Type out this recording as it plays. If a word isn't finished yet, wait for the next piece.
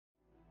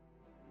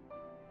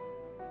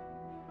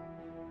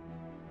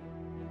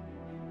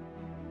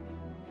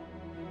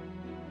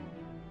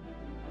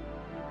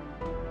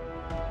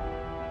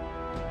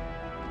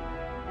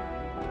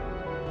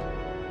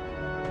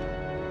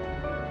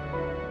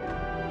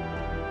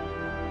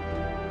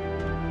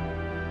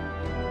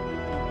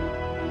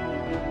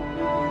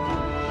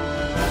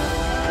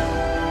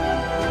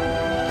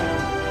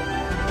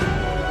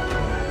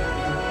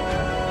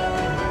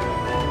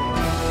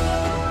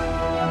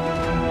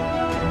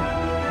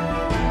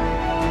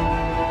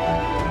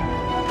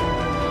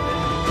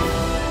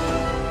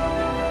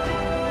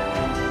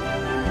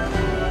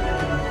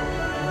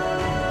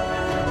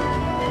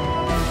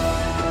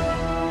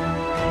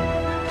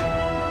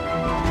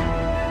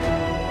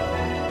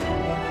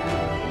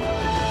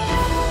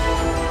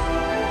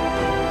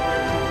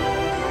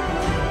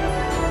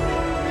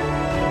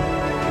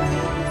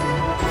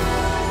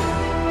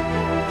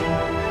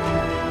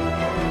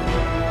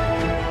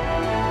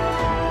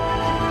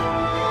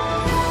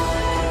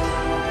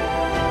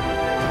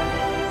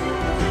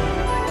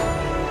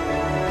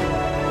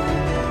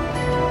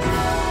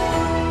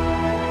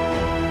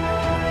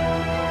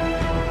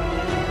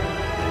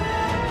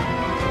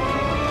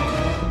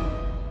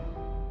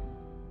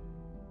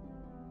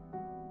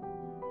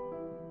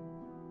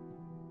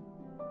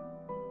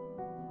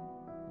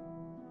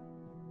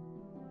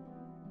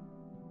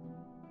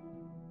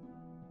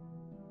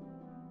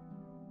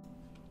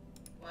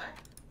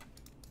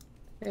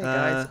Hey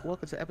guys,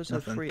 welcome to episode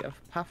Nothing. 3 of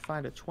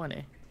Pathfinder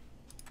 20.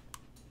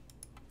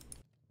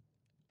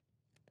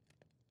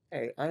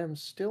 Hey, I am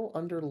still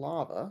under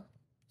lava,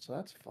 so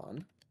that's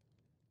fun.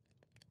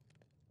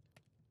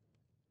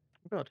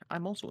 Good,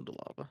 I'm also under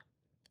lava.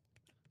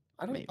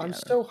 I'm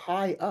so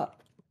high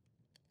up.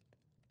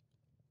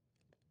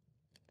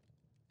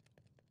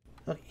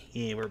 Okay,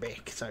 yeah, we're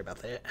back. Sorry about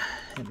that.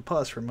 Had to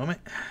pause for a moment.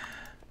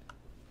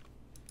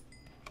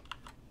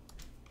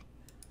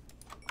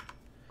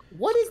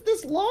 What is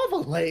this lava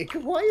lake?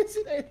 Why is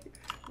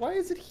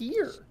it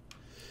here?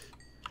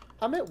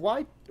 I'm at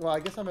Y. Well, I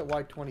guess I'm at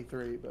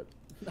Y23, but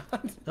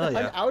Oh, yeah.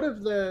 I'm out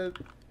of the.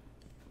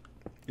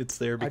 It's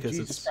there because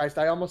Jesus Christ!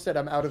 I almost said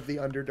I'm out of the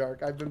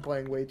Underdark. I've been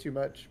playing way too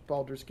much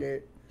Baldur's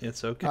Gate.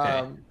 it's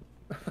okay.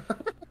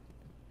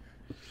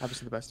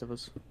 Obviously the best of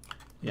us.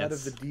 Yes. Out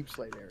of the Deep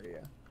Slate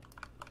area.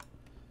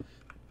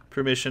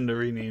 Permission to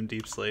rename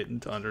Deep Slate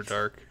into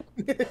Underdark.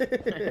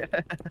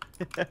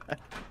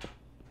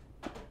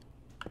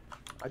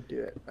 I'd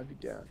do it. I'd be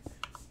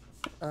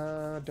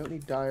down. Don't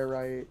need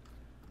diorite.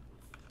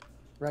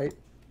 Right?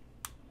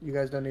 You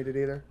guys don't need it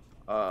either?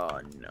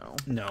 No.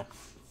 No.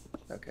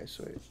 Okay,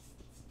 sweet.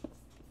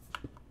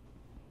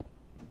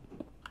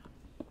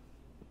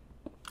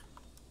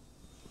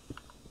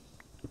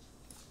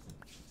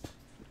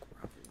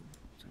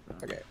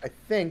 Okay, I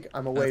think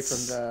I'm away from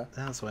the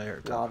That's why I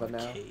heard lava about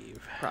the now. cave.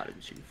 Proud of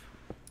you, Chief.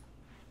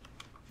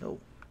 No.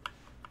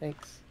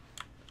 Thanks.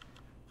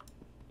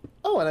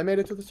 Oh, and I made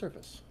it to the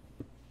surface.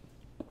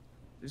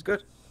 It's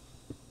good.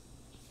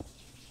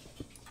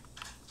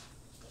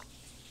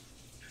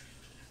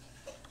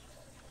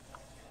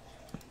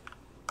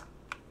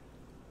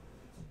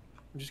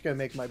 I'm just gonna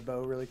make my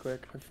bow really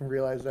quick. I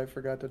realized I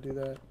forgot to do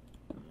that.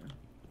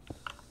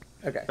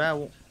 Okay.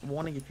 Fair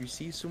warning, if you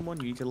see someone,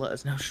 you need to let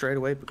us know straight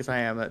away because I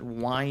am at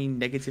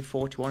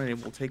Y-41 and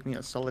it will take me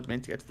a solid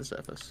minute to get to the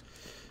surface.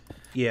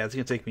 Yeah, it's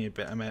gonna take me a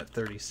bit. I'm at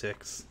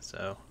 36,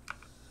 so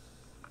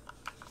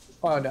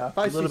Oh no, if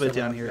I a little see bit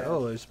down someone, here. yeah.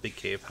 Oh, there's a big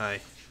cave. Hi.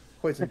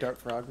 Poison dart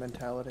frog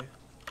mentality.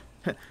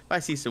 If I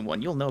see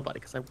someone, you'll know about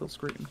it because I will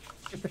scream.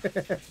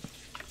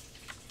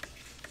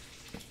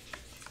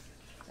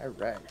 All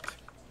right.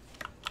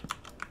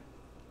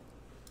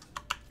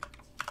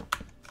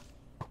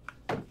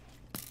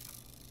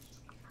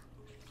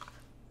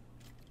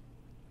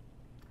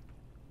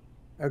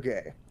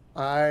 Okay,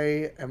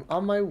 I am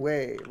on my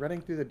way,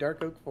 running through the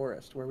dark oak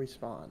forest where we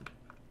spawned.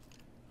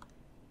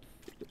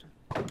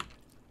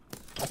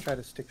 I'll try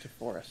to stick to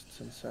forests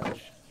and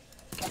such.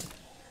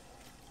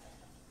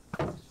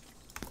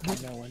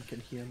 No one can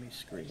hear me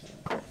scream.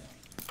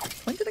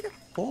 When did I get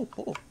 4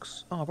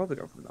 books? Oh, I'll probably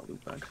go from that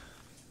loot bag.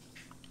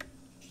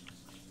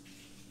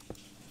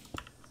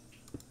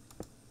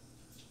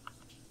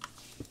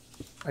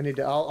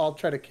 I'll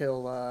try to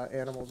kill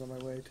animals on my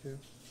way too.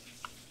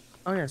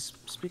 Oh yes,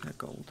 speaking of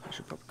gold, I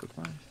should probably cook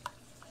mine.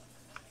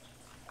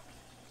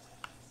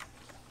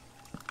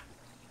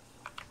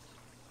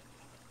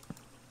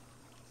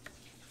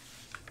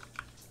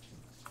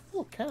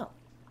 Oh, cow.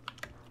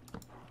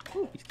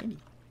 Oh, he's skinny.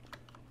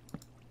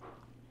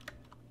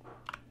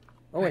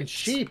 Oh, and Nice.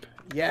 sheep.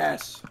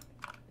 Yes.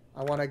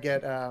 I want to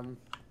get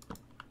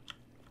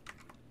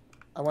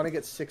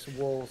 6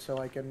 wool so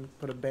I can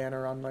put a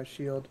banner on my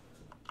shield.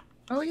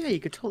 Oh yeah, you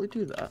could totally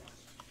do that.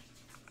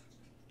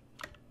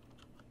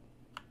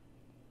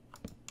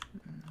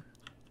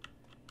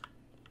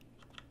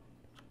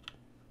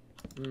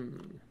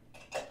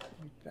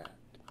 Like that.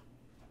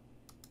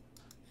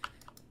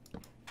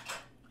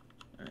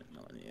 Alright,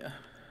 no idea.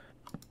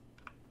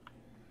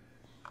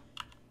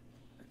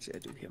 Actually, I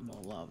do hear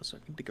more lava, so I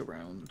can dig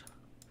around.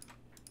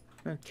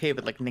 I'm cave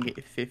at like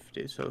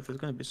 -50, so if there's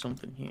gonna be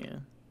something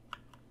here,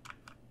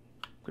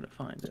 I'm gonna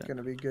find It's it.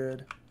 gonna be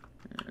good.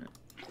 Yeah.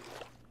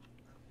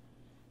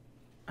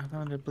 I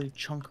found a bloody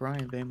chunk of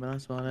iron vein, but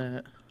that's about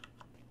it.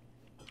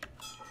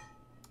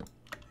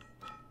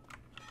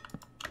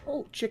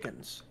 Oh,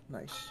 chickens.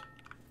 Nice.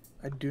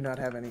 I do not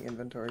have any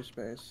inventory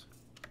space.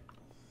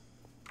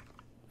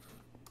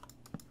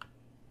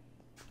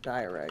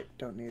 Diorite.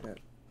 Don't need it.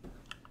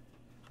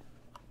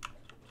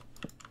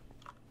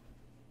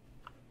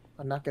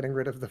 I'm not getting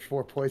rid of the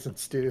 4 poison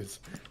stews.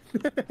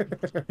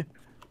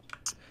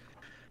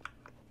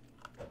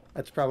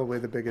 That's probably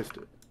the biggest...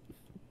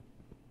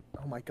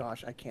 Oh my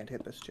gosh, I can't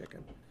hit this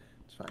chicken.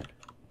 It's fine.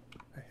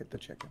 I hit the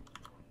chicken.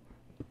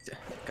 Yeah,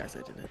 guys,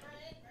 I did it.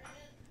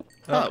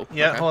 Oh, Oh,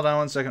 yeah. okay. Hold on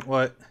one second.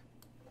 What?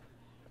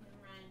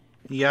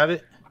 You got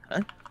it?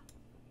 Huh?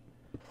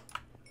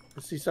 I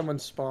see someone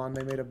spawn.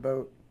 They made a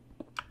boat.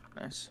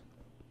 Nice.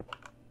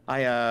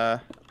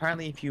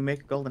 Apparently if you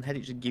make a golden head,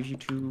 it just gives you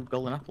 2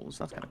 golden apples.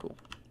 That's kind of cool.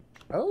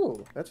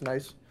 Oh, that's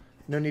nice.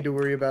 No need to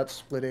worry about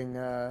splitting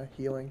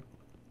healing.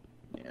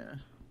 Yeah.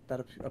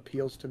 That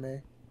appeals to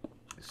me.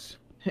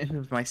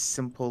 With my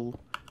simple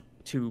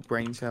 2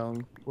 brain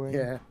cell way.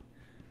 Yeah.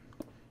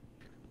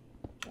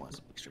 Was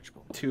a big stretch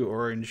goal. 2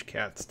 orange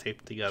cats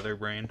taped together,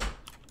 brain.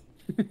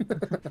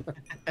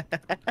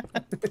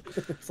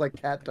 It's like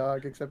cat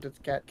dog, except it's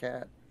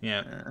cat.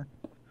 Yeah.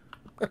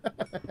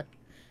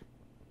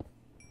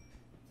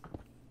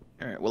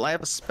 Alright, well I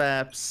have a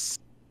spare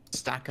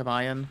stack of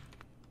iron.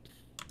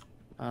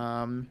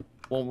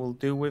 What we'll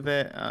do with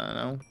it, I don't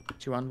know,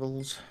 2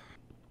 anvils.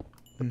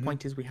 The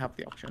point is we have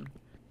the option.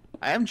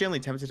 I am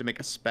generally tempted to make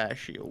a spare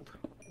shield.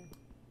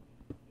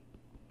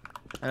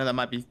 I know that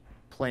might be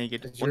playing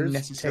it Is yours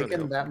unnecessarily.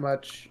 taking that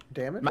much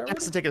damage? Mine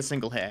hasn't taken a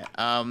single hit.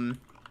 Oh.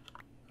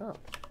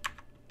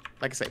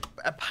 Like I say,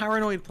 a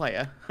paranoid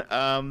player.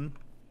 I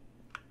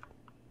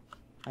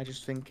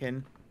just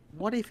thinking,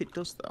 what if it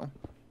does though?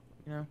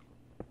 You know.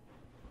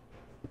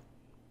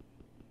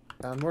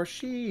 Found more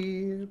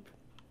sheep.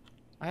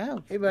 I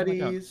have. Hey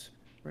buddies.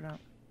 Right out.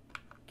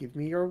 Give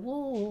me your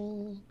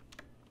wool.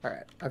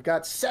 Alright, I've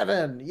got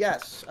 7.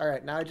 Yes.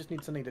 Alright, now I just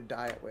need something to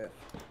dye it with.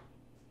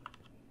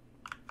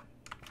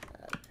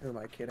 Who am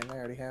I kidding? I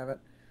already have it.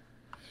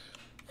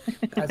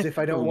 As if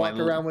I don't walk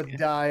around with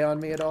dye on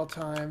me at all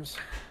times.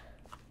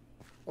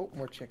 Oh,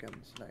 more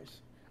chickens.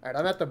 Nice. Alright,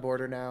 I'm at the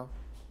border now.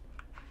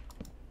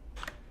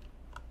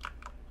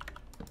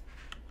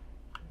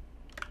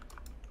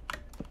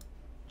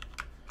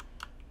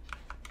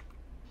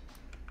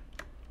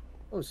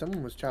 Oh,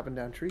 someone was chopping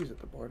down trees at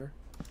the border.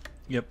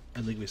 Yep,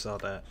 I think we saw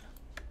that.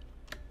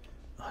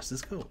 Oh, does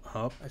this go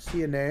up? I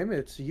see a name.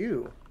 It's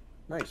you.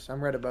 Nice.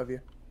 I'm right above you.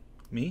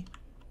 Me?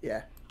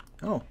 Yeah.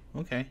 Oh,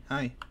 okay.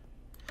 Hi.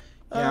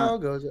 Yeah. Oh,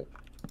 goes it.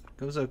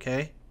 Goes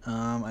okay.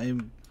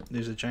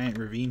 There's a giant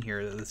ravine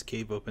here that this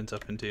cave opens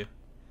up into.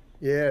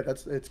 Yeah,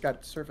 it's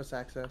got surface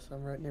access.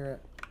 I'm right near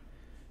it.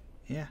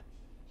 Yeah.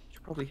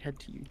 Should probably head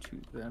to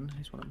YouTube then,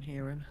 is what I'm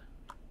hearing.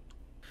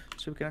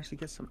 So we can actually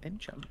get some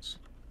enchants.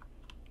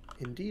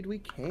 Indeed we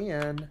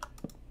can.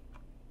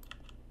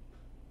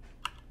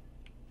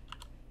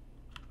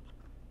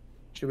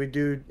 Should we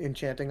do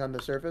enchanting on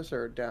the surface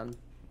or down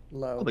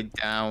low? Probably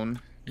down.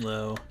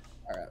 Low.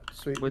 Alright,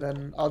 sweet.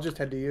 Then I'll just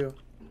head to you.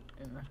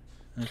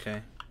 Yeah.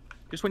 Okay.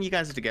 Just when you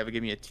guys are together,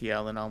 give me a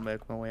TL and I'll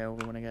make my way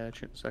over when I get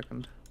a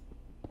second.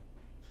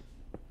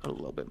 Put a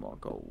little bit more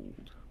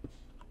gold.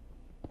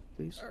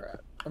 Please. Alright,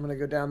 I'm gonna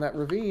go down that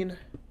ravine.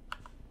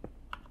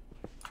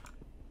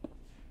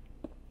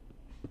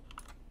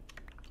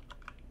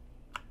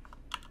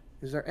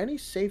 Is there any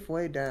safe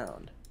way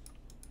down?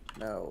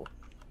 No.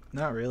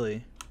 Not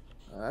really.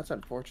 That's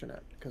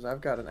unfortunate, because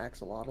I've got an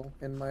axolotl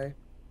in my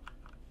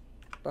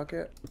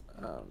bucket.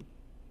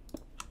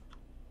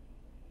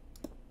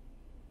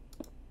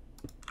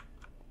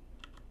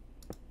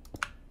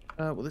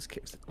 Well, this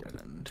cave's a dead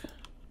end.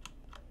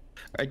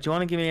 Alright, do you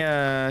want to give me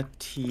a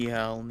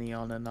TL,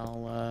 Neon, and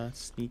I'll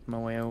sneak my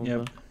way over?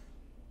 Yep.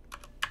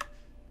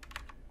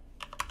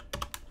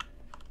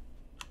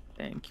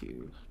 Thank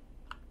you.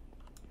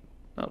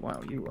 Oh,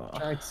 wow, you are.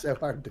 Trying so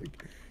hard to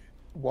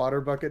water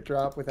bucket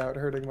drop without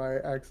hurting my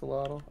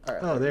axolotl. All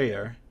right, Oh, there you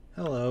are.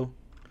 Hello.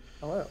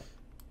 Hello.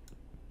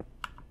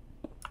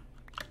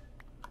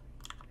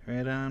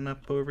 Right on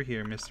up over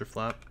here, Mr.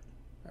 Flop.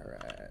 All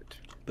right.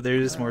 But there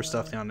is more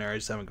stuff down there. I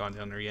just haven't gone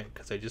down there yet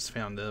because I just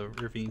found the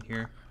ravine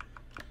here.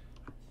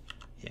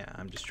 Yeah,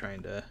 I'm just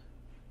trying to...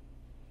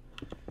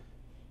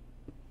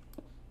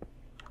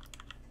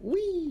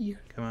 Whee!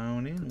 Come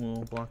on in.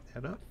 We'll block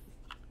that up.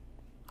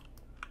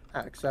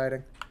 Ah,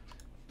 exciting.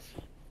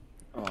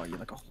 Oh, you're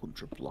like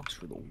 100 blocks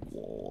through the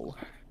wall.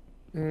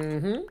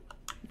 Mm-hmm.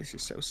 This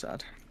is so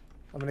sad.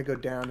 I'm gonna go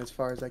down as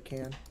far as I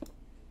can.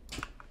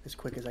 As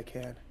quick as I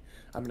can.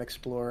 I'm an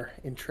explorer,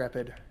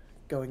 intrepid,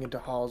 going into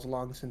halls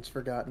long since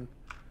forgotten.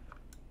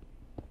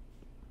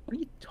 What are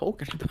you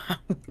talking about?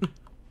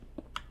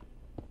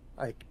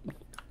 I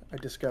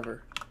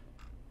discover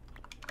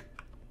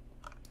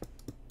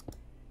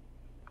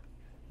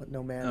what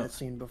no man has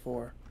seen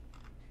before.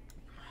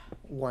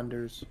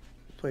 Wonders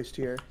placed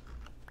here.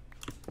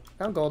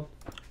 Found gold.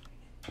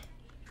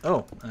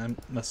 Oh, I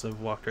must have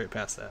walked right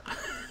past that.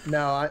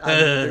 No,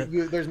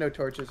 there's no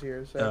torches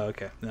here. So. Oh,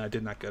 okay. No, I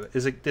did not go.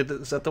 Is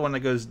that the one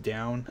that goes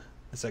down?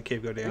 Does that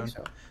cave go down? I think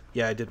so.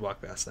 Yeah, I did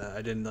walk past that.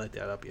 I didn't light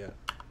that up yet.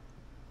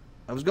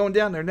 I was going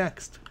down there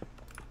next.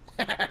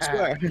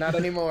 Swear. Not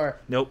anymore.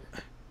 Nope.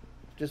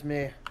 Just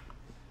me.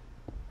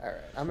 All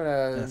right, I'm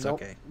gonna That's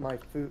melt okay. my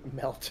food.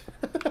 Melt.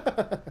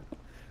 I'm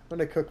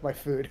gonna cook my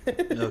food.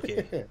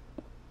 Okay.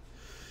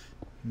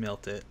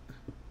 Melt it.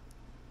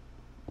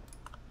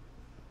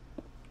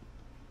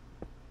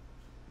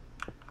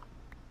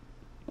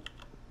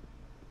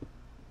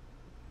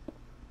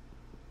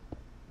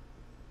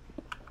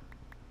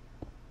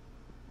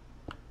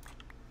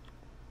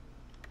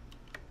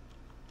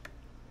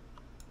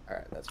 All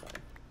right, that's fine.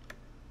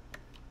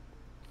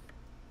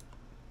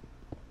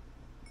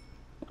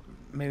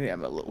 Maybe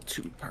I'm a little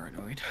too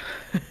paranoid.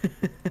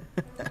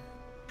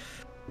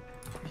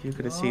 If you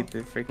could have seen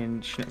the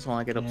freaking schnitzel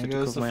I get up There to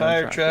goes cook the my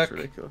fire own trash, truck. it's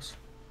ridiculous.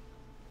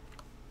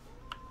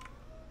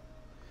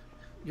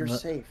 You're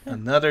safe.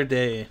 Another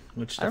day,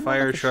 which I the don't know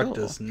fire that for truck sure.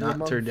 does You're not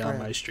among turn down my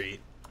friends.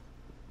 street.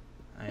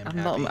 I am I'm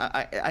happy. not,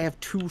 I have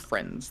 2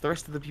 friends. The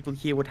rest of the people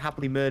here would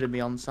happily murder me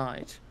on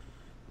sight,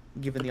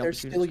 given the They're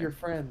opportunity. still your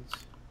friends.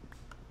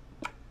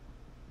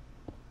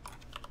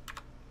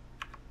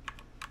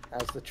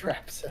 How's the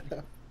trap set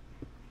up?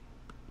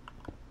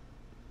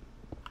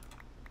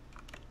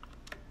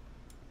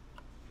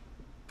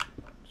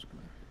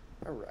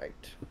 All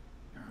right.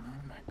 Oh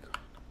my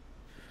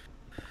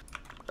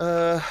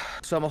god.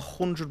 So I'm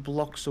 100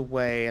 blocks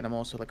away, and I'm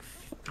also like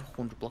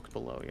 100 blocks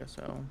below you.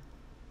 So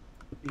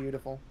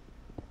Beautiful.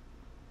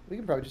 We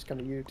can probably just come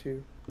to you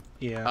too.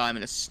 Yeah. I'm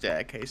in a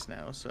staircase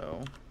now.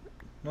 So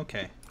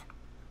Okay.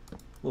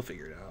 We'll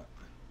figure it out.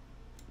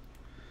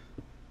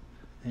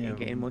 ain't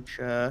getting much.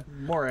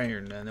 More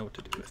iron than I know what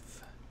to do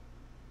with.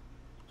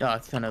 Oh,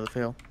 it's another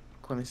feel.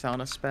 Currently sat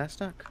on a spare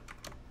stack.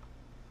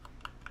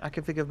 I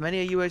can think of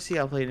many a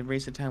UAC I've played in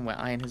recent time where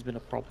iron has been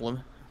a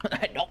problem.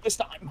 Not this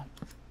time.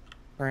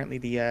 Apparently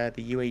the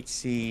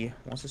UHC,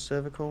 what's the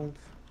server called?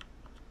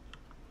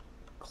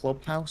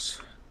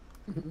 Clubhouse.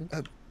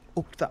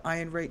 Upped the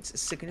iron rates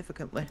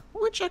significantly,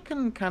 which I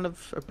can kind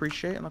of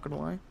appreciate. I'm not gonna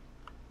lie.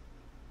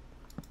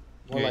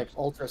 More like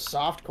ultra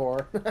soft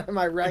core. Am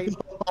I right?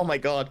 Oh my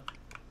god,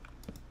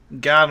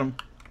 Got him.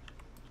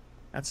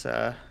 that's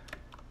a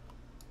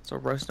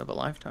roast of a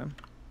lifetime.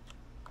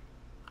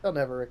 They'll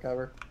never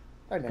recover.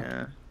 I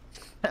know.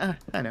 Yeah,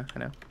 I know.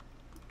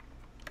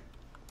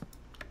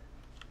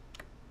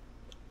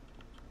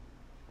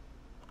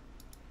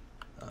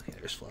 Okay,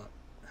 there's Flop.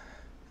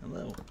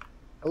 Hello.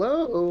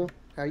 Hello.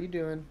 How you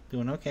doing?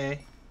 Doing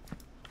okay.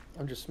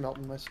 I'm just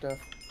smelting my stuff.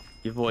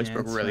 Your voice Yeah,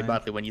 broke it's really fine.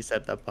 badly when you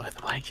said that, by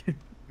the way.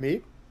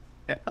 Me?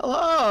 Yeah.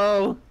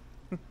 Hello.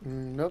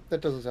 Nope,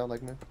 that doesn't sound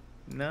like me.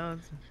 No.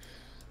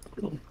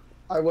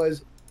 I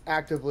was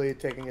actively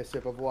taking a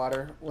sip of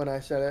water when I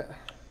said it.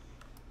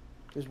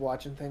 Just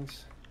watching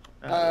things.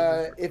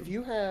 If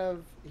you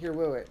have... Here,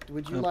 wait.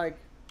 Would you like...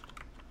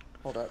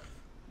 Hold up.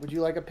 Would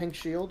you like a pink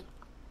shield?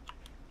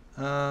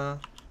 I'm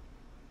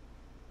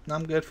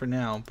good for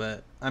now,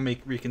 but I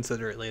may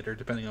reconsider it later,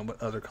 depending on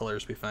what other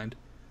colors we find.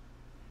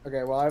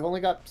 Okay, well, I've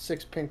only got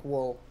 6 pink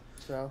wool,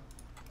 so...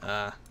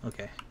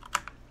 Okay.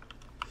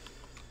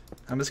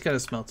 I'm just gonna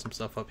smelt some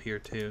stuff up here,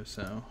 too,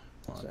 so...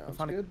 Sounds I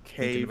found a good.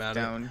 cave about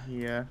down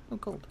here. Oh,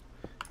 gold.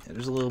 Yeah,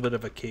 there's a little bit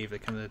of a cave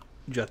that kind of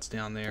juts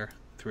down there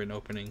through an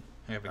opening.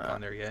 I haven't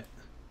gone there yet.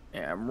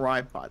 Yeah, I'm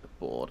right by the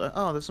border.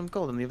 Oh, there's some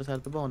gold on the other side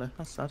of the border.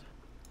 That's sad.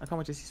 I can't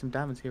wait to see some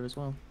diamonds here as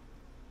well.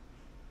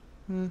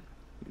 No,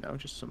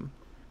 just some...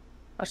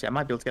 Actually, I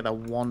might be able to get that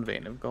one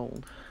vein of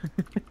gold.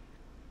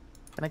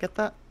 Can I get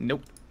that?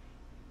 Nope.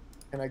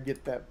 Can I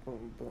get that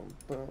boom, boom,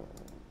 boom?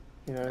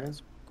 You know what I mean?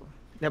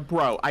 Yeah,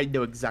 bro, I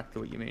know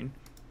exactly what you mean.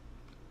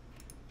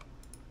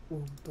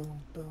 Boom, boom,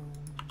 boom.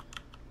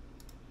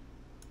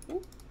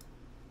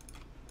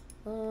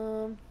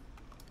 Ooh.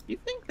 You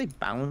think they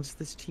balanced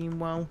this team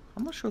well?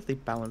 I'm not sure if they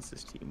balanced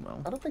this team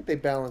well. I don't think they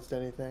balanced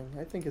anything.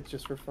 I think it's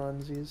just for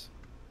funsies.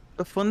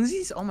 The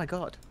funsies? Oh my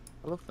god.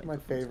 I love My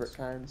the favorite funsies.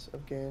 kinds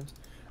of games.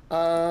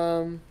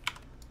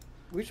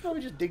 We should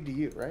probably just dig to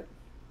you, right?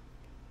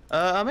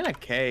 I'm in a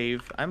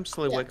cave. I'm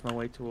slowly Yeah. working my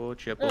way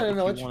towards you. No, But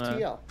no, if it's you your wanna...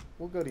 TL.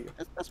 We'll go to you.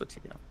 That's what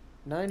TL.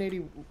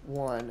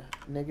 981,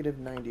 negative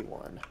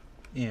 91.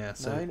 Yeah,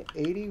 so...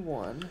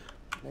 981,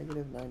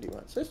 negative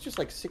 91. So it's just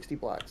like 60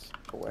 blocks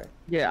away.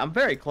 Yeah, I'm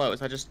very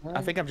close. I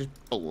think I'm just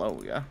below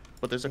you.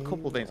 But there's a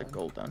couple veins of 81.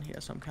 gold down here,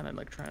 so I'm kind of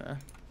like trying to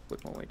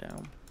work my way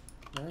down.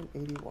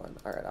 981.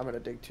 Alright, I'm gonna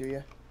dig to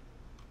you.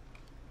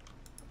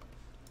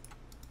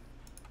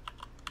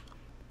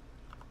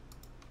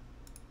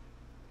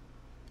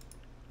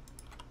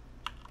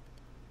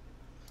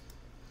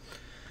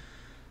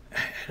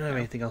 I don't have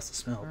anything else to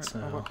smelt, Alright, so...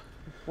 I've got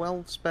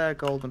 12 spare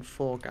gold and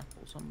 4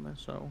 gapples on there,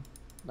 so...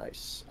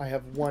 Nice. I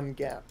have 1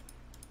 gap.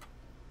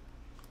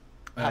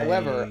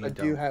 However, I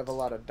do don't. have a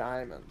lot of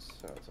diamonds,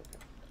 so it's okay.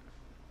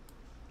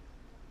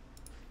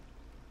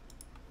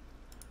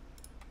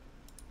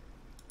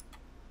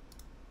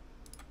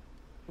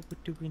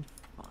 We're doing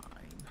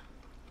fine.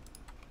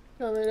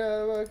 Coming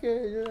up,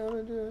 okay,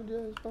 I'm doing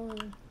just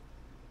fine.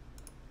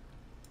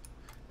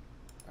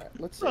 Alright,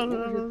 let's see. What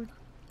were your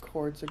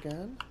chords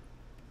again?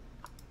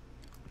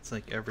 It's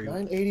like every...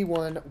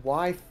 981,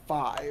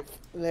 Y5,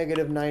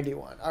 negative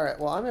 91. Alright,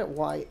 well, I'm at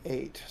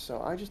Y8,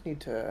 so I just need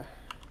to...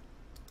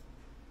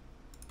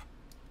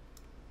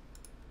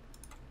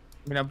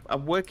 I mean,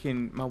 I'm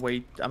working my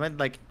way... I'm at,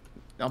 like,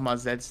 on my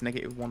Z's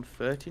negative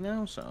 130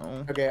 now,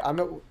 so... Okay, I'm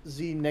at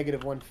Z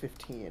negative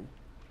 115.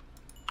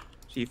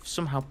 So you've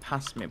somehow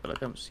passed me, but I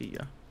don't see you.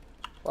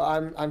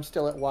 Well, I'm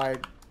still at Y...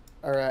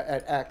 Or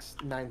at X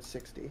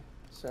 960,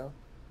 so...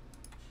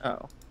 Oh.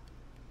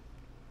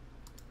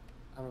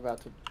 I'm about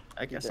to...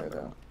 I guess there, I'm though.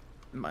 gonna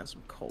mine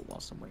some coal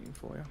whilst I'm waiting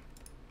for you.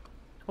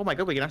 Oh my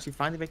god, we can actually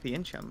finally make the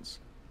enchants.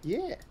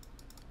 Yeah.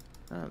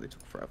 Oh, they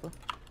took forever.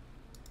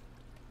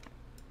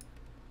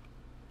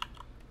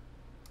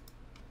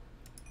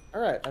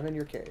 Alright, I'm in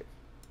your cave.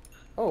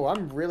 Oh,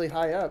 I'm really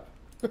high up.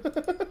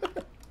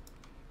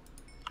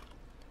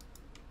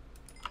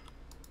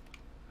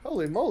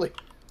 Holy moly.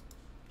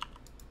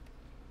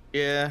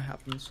 Yeah,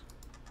 happens.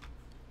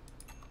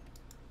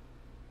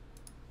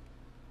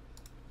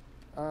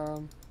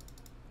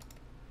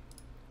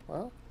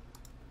 Well.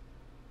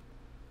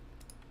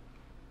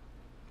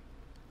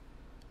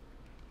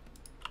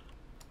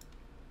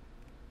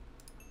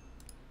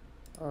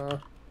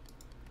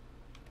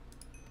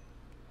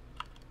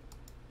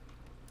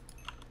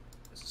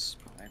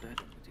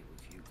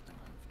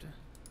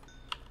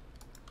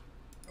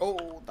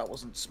 that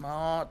wasn't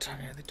smart.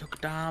 Yeah, they took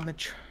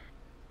damage.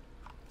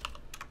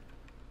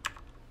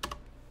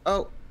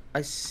 Oh,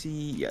 I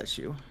see. Yes,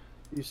 you.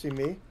 You see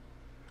me?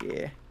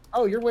 Yeah.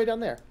 Oh, you're way down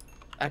there.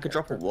 I could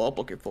drop a wall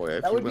bucket for you.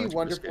 If That you're would be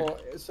willing to risk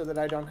wonderful, so that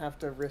I don't have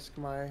to risk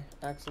my it.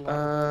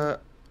 axolotl.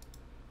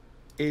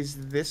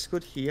 Is this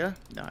good here?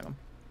 No, hang on.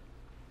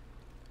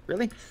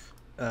 Really?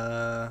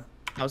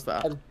 How's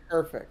that? That's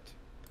perfect.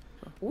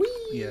 Whee!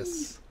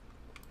 Yes.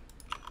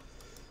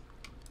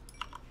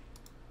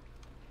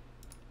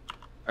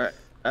 Alright.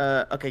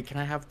 Okay, can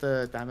I have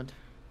the diamond?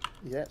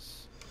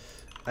 Yes,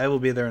 I will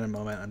be there in a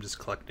moment. I'm just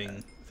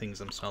collecting things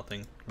I'm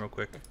smelting real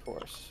quick. of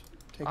course.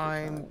 Take your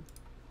I'm time.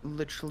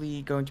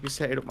 literally going to be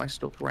setting up my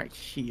stuff right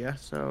here,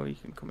 so you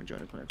can come and join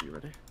us whenever you're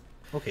ready.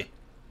 Okay.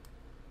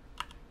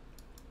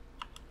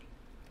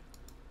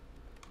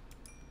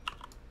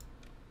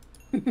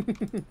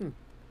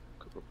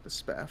 Cook up the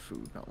spare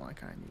food, not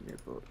like I need it,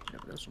 but you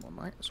never know, someone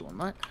might. Someone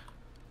might.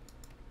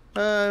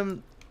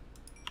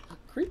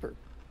 Creeper.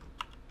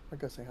 I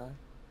gotta say hi.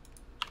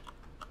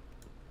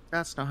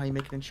 That's not how you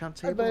make an enchant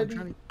Hi, table. I'm buddy.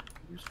 trying to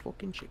use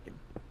fucking chicken.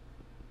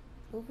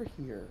 Over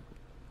here.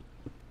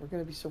 We're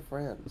gonna be so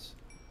friends.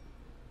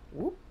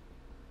 Whoop.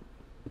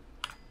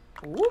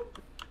 Whoop.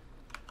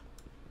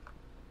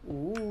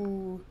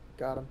 Ooh.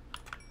 Got him.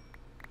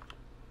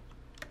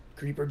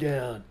 Creeper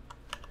down.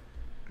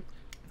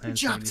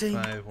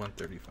 975,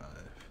 135.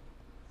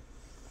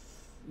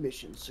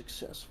 Mission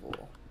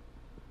successful.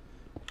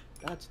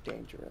 That's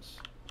dangerous.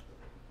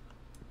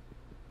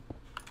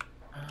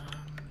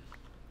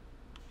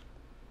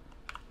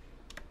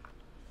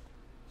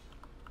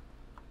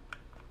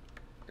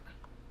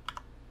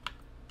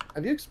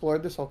 Have you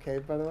explored this whole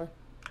cave, by the way?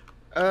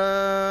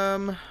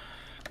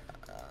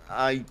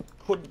 I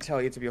couldn't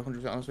tell you, to be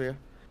 100% honest with you.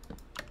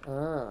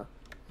 Ah,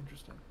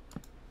 interesting.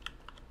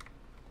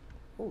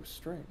 Oh,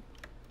 string.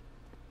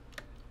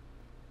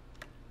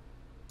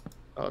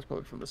 Oh, it's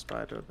probably from the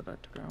spider that I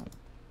took out.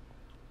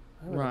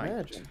 I would Right.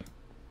 imagine.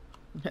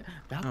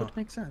 That would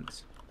make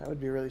sense. That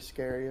would be really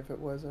scary if it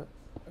wasn't.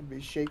 I'd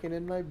be shaking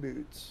in my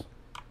boots.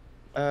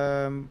 What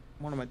am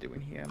I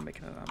doing here? I'm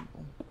making an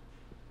animal.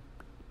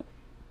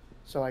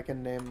 So I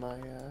can name my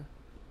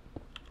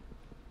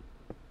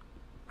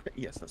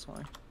Yes, that's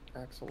fine.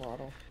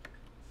 axolotl.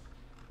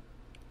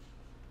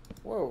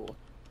 Whoa.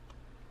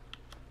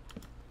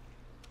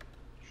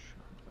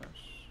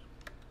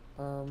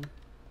 Um.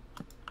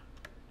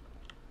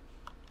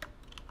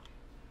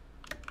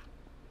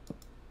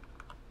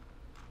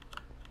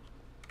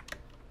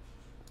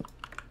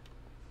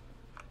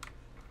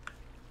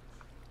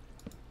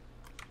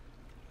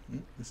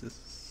 This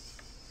is...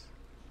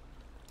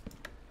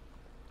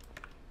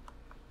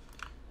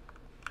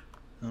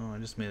 Oh, I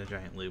just made a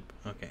giant loop.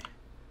 Okay.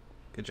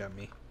 Good job,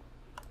 me.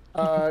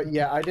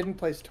 Yeah, I didn't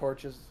place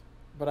torches,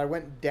 but I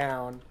went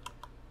down.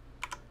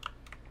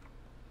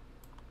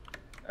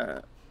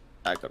 I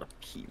gotta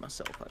pee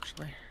myself,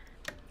 actually.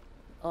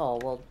 Oh,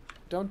 well,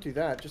 don't do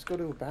that. Just go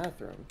to a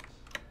bathroom.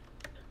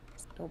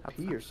 Don't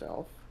pee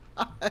yourself.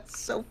 That's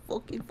so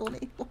fucking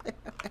funny.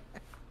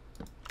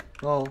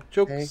 Oh,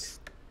 jokes. Thanks.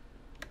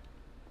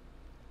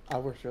 I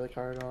worked really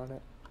hard on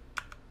it.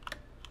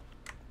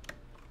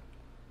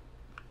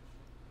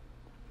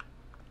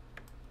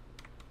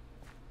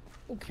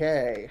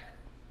 Okay.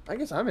 I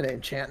guess I'm gonna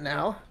enchant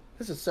now.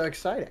 This is so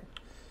exciting.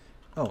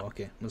 Oh,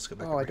 okay. Let's go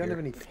back Oh, over I don't here.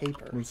 have any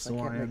paper. What's so the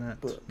I Y can't on make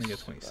that? books, I think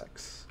it's but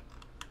 26.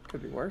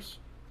 Could be worse.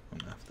 I'm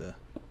gonna have to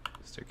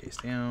staircase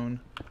down.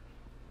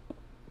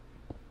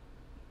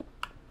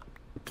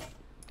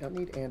 Don't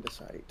need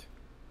andesite.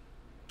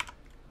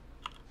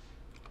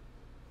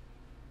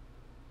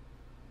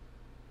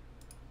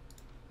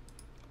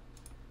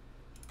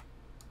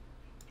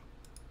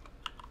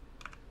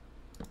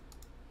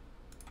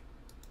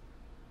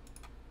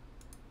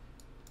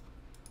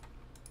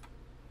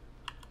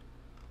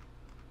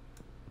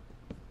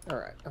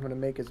 Alright, I'm gonna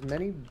make as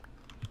many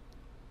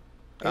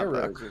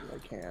arrows as I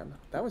can.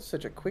 That was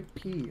such a quick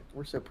pee.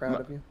 We're so proud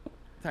of you.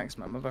 Thanks,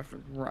 man. My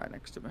bathroom's right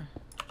next to me.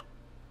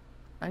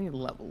 I need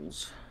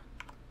levels.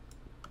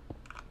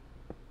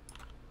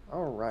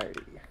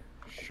 Alrighty.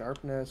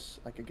 Sharpness.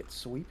 I could get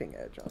sweeping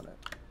edge on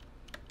it.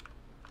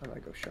 I'm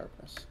gonna go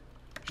sharpness.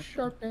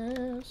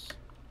 Sharpness!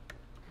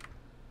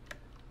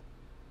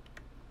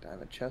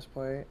 Diamond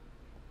chestplate.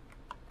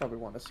 Probably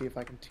want to see if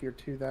I can tier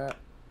 2 that.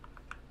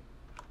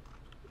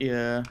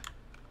 Yeah.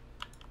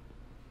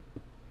 I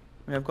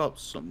mean, I've got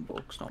some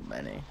books, not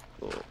many,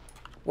 but...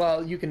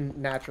 Well, you can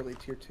naturally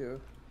tier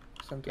 2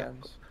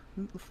 sometimes.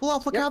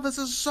 Fluff, look out, there's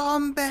a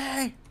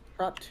zombie!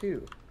 Prop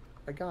 2.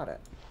 I got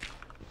it.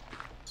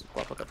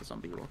 Fluff, look at the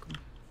zombie, you're welcome.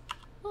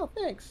 Oh,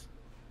 thanks.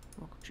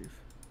 Welcome, Chief.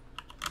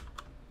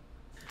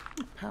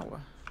 Ooh, power.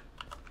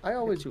 I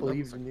always two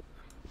believed levels. in you.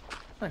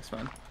 Thanks,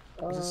 man.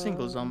 There's a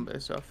single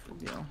zombie, so,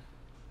 you know...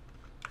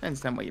 I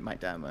understand why you might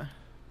down there.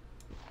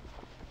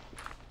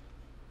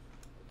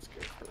 Let's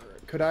go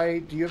for... Could I...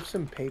 Do you have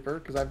some paper?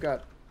 Because I've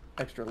got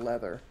extra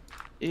leather.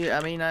 Yeah,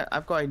 I mean,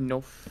 I've got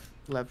enough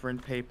leather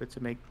and paper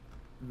to make,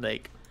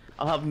 like...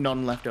 I'll have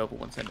none left over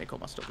once I make all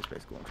my stuff. Is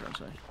basically what I'm trying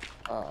to say.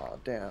 Oh,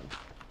 damn.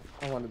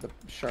 I wanted the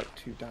sharp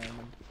 2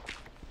 diamond.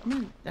 I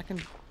mean, I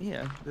can.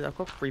 Yeah, I've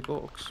got 3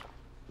 books.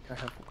 Can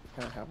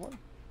I have one?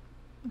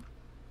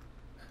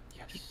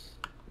 Yes.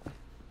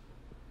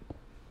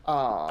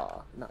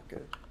 Ah, not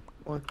good.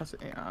 Well, if that's,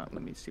 let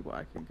me see what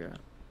I can get.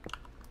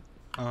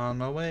 On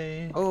my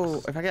way.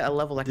 Oh, if I get a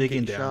level, I can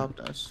Digging get down.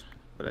 sharpness.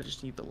 But I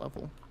just need the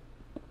level.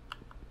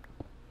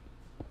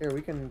 Here,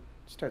 we can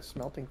start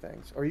smelting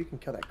things. Or you can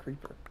kill that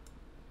creeper.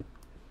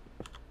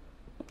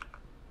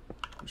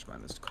 I'm just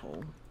mine this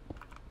coal.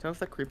 Tell if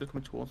that creeper's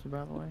coming towards me,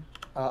 by the way.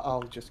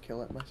 I'll just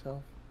kill it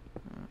myself.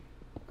 Mm.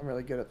 I'm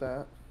really good at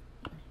that.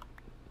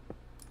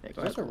 Yeah,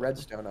 go There's a ahead.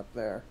 redstone up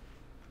there.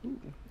 Ooh,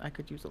 I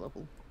could use a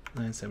level.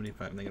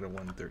 975, negative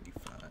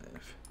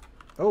 135.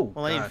 Oh,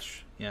 Well, I need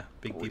gosh. Yeah,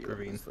 big deep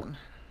ravine. Then.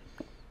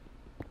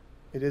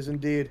 It is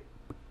indeed.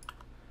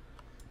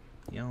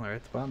 Y'all are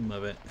at the bottom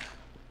of it.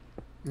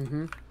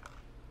 Mm-hmm.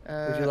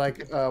 Would you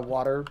like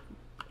water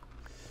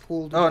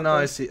pool? Oh, no,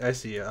 I see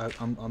you.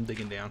 I'm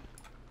digging down.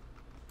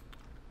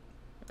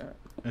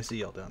 I see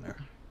y'all down there.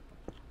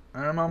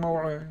 I'm on my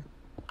way.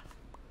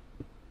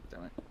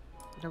 Damn it.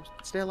 No,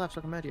 stay alive so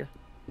I can med you.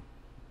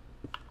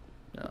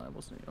 No, I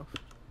wasn't enough.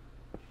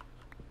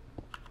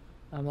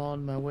 I'm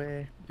on my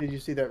way. Did you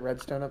see that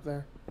redstone up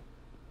there?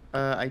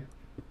 I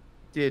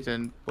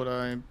didn't, but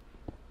I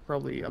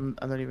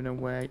don't even know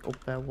where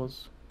up there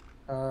was.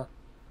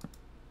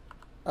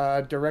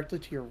 Directly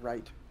to your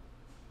right.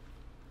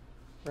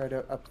 Right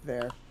up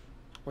there.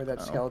 Where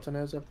that Oh. skeleton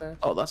is up there.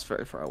 Oh, that's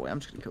very far away. I'm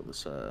just gonna kill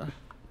this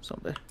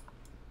zombie.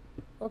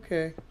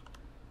 Okay.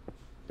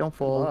 Don't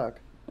fall. Fuck.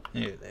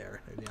 They're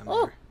there. They're down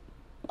Oh. there.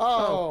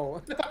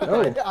 Oh!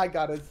 Oh. I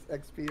got his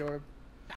XP orb.